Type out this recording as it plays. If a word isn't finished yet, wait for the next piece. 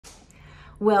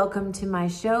Welcome to my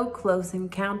show, Close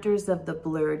Encounters of the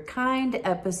Blurred Kind,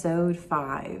 episode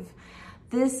 5.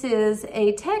 This is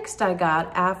a text I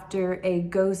got after a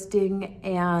ghosting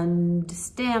and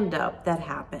stand-up that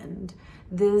happened.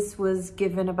 This was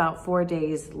given about 4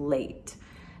 days late.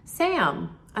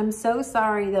 Sam, I'm so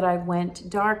sorry that I went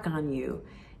dark on you.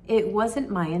 It wasn't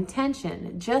my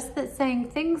intention, just that saying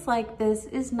things like this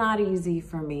is not easy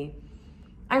for me.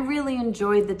 I really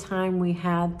enjoyed the time we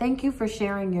had. Thank you for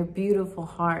sharing your beautiful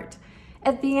heart.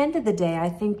 At the end of the day, I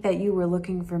think that you were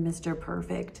looking for Mr.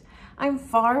 Perfect. I'm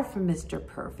far from Mr.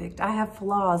 Perfect. I have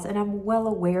flaws and I'm well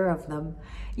aware of them.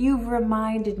 You've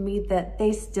reminded me that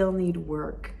they still need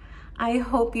work. I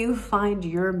hope you find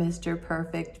your Mr.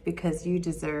 Perfect because you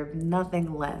deserve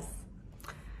nothing less.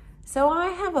 So I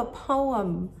have a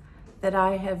poem that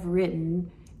I have written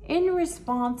in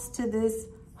response to this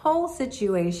whole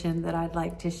situation that I'd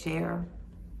like to share.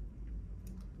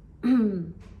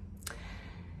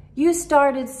 You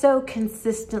started so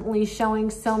consistently,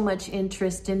 showing so much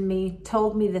interest in me,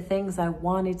 told me the things I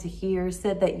wanted to hear,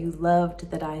 said that you loved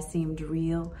that I seemed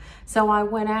real. So I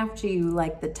went after you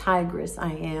like the tigress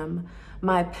I am,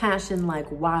 my passion like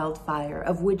wildfire,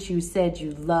 of which you said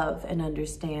you love and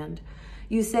understand.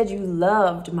 You said you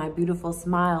loved my beautiful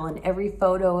smile in every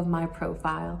photo of my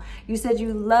profile. You said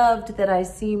you loved that I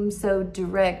seemed so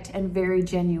direct and very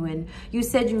genuine. You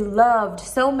said you loved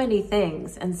so many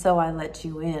things, and so I let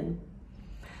you in.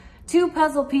 2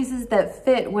 puzzle pieces that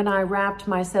fit when I wrapped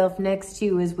myself next to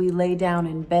you as we lay down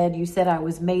in bed. You said I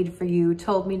was made for you,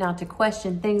 told me not to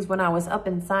question things when I was up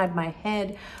inside my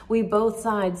head. We both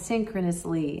sighed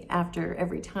synchronously after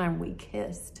every time we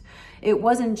kissed. It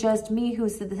wasn't just me who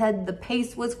said the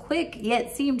pace was quick,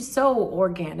 yet seemed so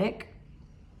organic.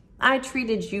 I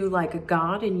treated you like a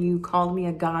god and you called me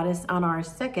a goddess on our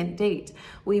second date.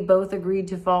 We both agreed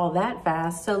to fall that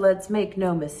fast, so let's make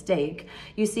no mistake.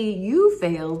 You see, you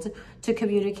failed to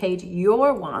communicate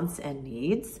your wants and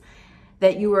needs,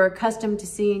 that you were accustomed to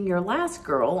seeing your last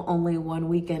girl only one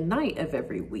weekend night of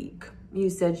every week.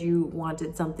 You said you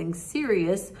wanted something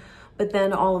serious, but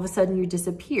then all of a sudden you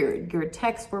disappeared. Your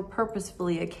texts were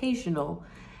purposefully occasional,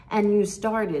 and you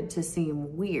started to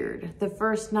seem weird. The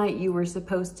first night you were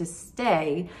supposed to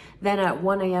stay, then at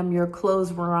 1 a.m. your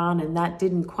clothes were on and that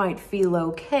didn't quite feel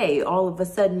okay. All of a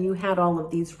sudden you had all of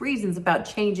these reasons about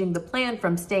changing the plan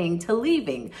from staying to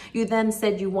leaving. You then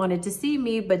said you wanted to see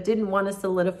me but didn't want to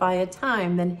solidify a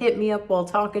time, then hit me up while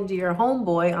talking to your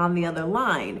homeboy on the other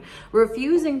line,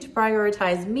 refusing to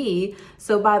prioritize me,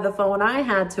 so by the phone I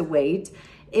had to wait.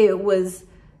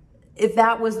 If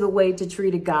that was the way to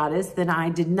treat a goddess, then I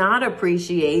did not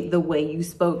appreciate the way you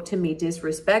spoke to me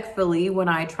disrespectfully when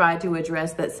I tried to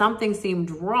address that something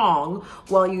seemed wrong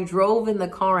while you drove in the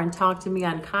car and talked to me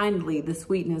unkindly. The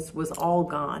sweetness was all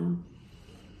gone.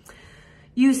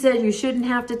 You said you shouldn't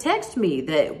have to text me,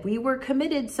 that we were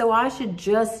committed, so I should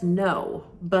just know.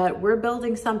 But we're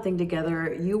building something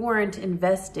together. You weren't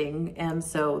investing, and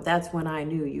so that's when I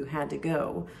knew you had to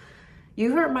go.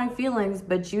 You hurt my feelings,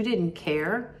 but you didn't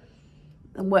care.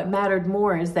 And what mattered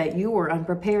more is that you were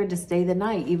unprepared to stay the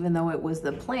night, even though it was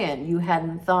the plan. You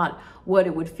hadn't thought what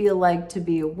it would feel like to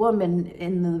be a woman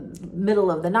in the middle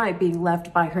of the night being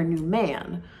left by her new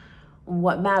man.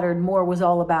 What mattered more was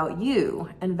all about you,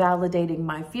 and validating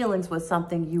my feelings was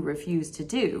something you refused to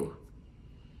do.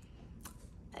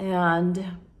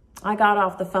 And I got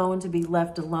off the phone to be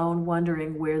left alone,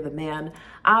 wondering where the man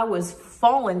I was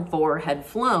falling for had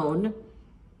flown,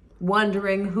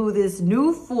 wondering who this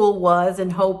new fool was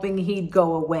and hoping he'd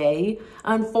go away.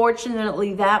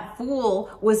 Unfortunately, that fool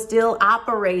was still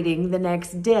operating the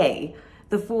next day.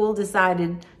 The fool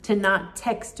decided to not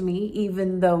text me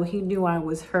even though he knew I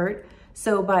was hurt.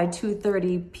 So by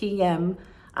 2:30 p.m.,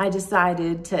 I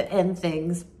decided to end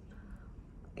things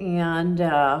and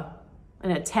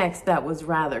in a text that was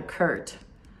rather curt.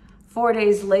 4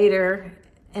 days later,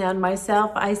 and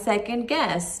myself, I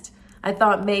second-guessed. I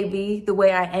thought maybe the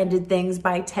way I ended things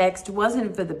by text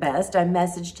wasn't for the best. I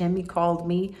messaged him, he called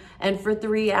me, and for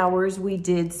 3 hours we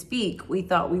did speak. We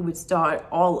thought we would start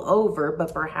all over,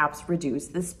 but perhaps reduce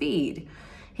the speed.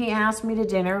 He asked me to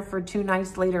dinner for 2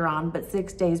 nights later on, but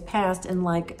 6 days passed, and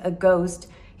like a ghost,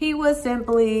 he was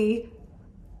simply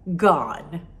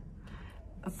gone.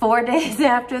 4 days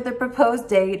after the proposed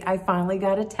date, I finally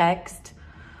got a text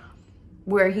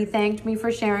where he thanked me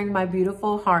for sharing my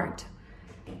beautiful heart.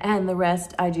 And the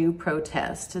rest I do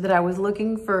protest, that I was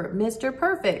looking for Mr.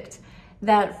 Perfect,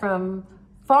 that from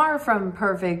far from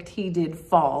perfect he did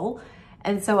fall,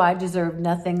 and so I deserved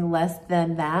nothing less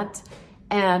than that.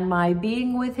 And my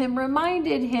being with him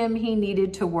reminded him he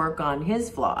needed to work on his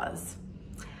flaws.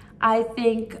 I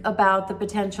think about the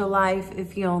potential life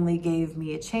if he only gave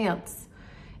me a chance.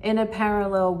 In a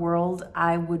parallel world,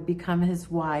 I would become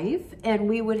his wife and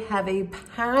we would have a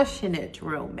passionate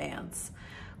romance.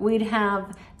 We'd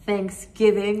have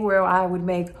Thanksgiving where I would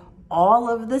make all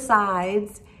of the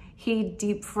sides. He'd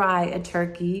deep fry a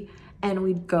turkey and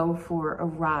we'd go for a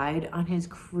ride on his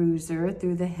cruiser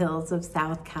through the hills of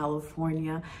South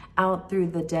California, out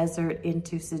through the desert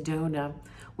into Sedona.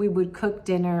 We would cook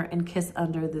dinner and kiss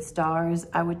under the stars.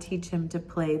 I would teach him to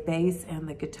play bass and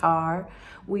the guitar.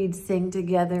 We'd sing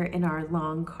together in our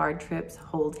long car trips,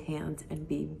 hold hands, and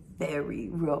be very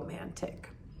romantic.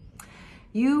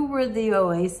 You were the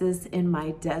oasis in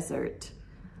my desert,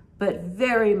 but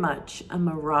very much a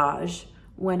mirage.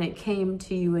 When it came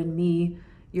to you and me,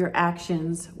 your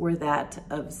actions were that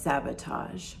of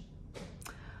sabotage.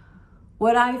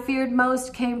 What I feared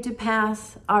most came to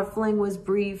pass. Our fling was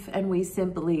brief and we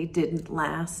simply didn't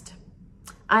last.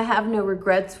 I have no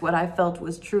regrets. What I felt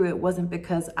was true. It wasn't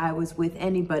because I was with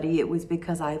anybody. It was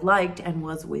because I liked and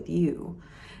was with you.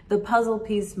 The puzzle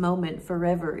piece moment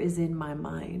forever is in my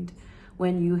mind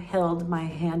when you held my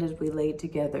hand as we lay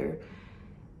together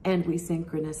and we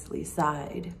synchronously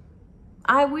sighed.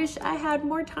 I wish I had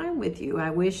more time with you.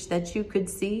 I wish that you could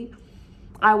see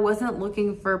I wasn't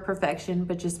looking for perfection,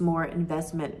 but just more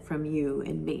investment from you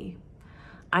and me.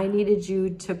 I needed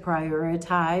you to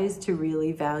prioritize, to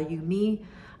really value me.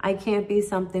 I can't be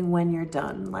something when you're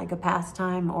done, like a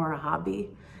pastime or a hobby.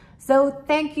 So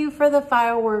thank you for the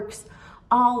fireworks.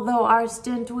 Although our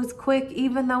stint was quick,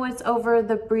 even though it's over,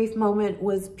 the brief moment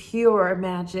was pure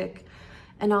magic.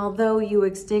 And although you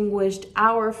extinguished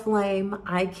our flame,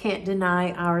 I can't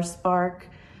deny our spark.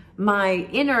 My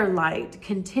inner light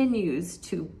continues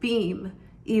to beam,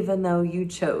 even though you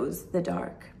chose the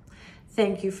dark.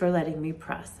 Thank you for letting me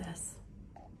process.